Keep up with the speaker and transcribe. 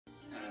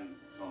again.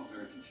 It's all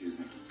very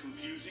confusing.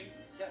 Confusing?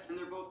 Yes, and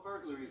they're both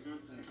burglaries,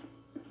 aren't they?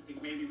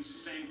 Think maybe it was the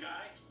same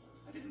guy?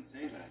 I didn't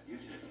say that. You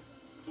did.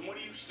 Then what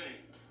are you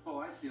saying? Oh,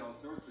 I see all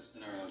sorts of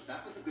scenarios.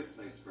 That was a good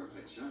place for a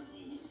picture.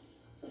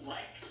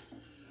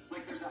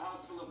 Like there's a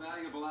house full of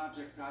valuable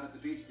objects out at the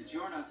beach that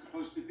you're not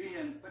supposed to be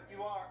in, but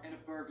you are, and a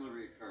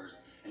burglary occurs.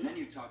 And then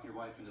you talk your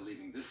wife into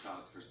leaving this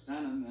house for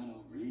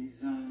sentimental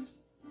reasons.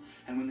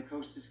 And when the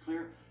coast is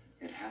clear,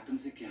 it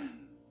happens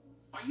again.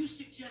 Are you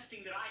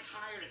suggesting that I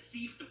hired a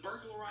thief to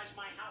burglarize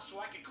my house so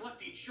I could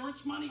collect the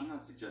insurance money? I'm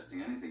not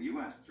suggesting anything.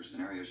 You asked for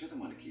scenarios. You're the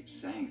one who keeps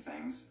saying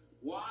things.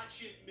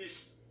 Watch it,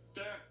 Mr.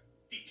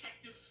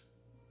 Detective.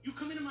 You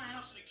come into my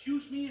house and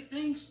accuse me of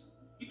things?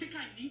 You think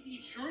I need the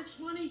insurance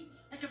money?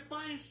 I could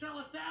buy and sell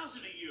 1,000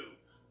 of you.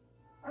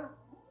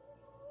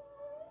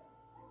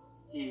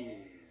 Yeah.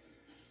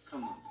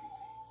 Come on,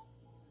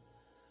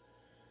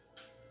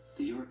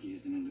 baby. The Yorkie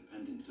is an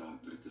independent dog,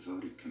 but a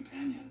devoted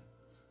companion.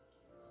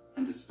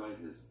 And despite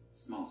his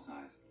small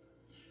size,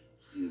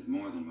 he is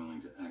more than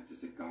willing to act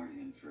as a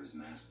guardian for his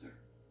master.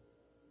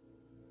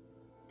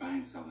 Buy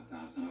and sell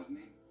 1,000 of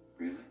me?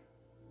 Really?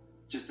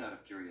 Just out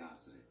of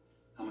curiosity.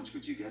 How much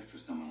would you get for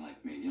someone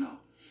like me? You know,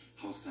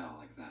 wholesale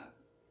like that.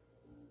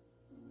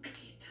 I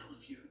can't tell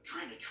if you're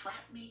trying to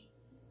trap me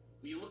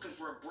or you're looking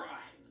for a bribe.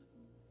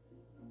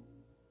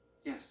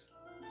 Yes.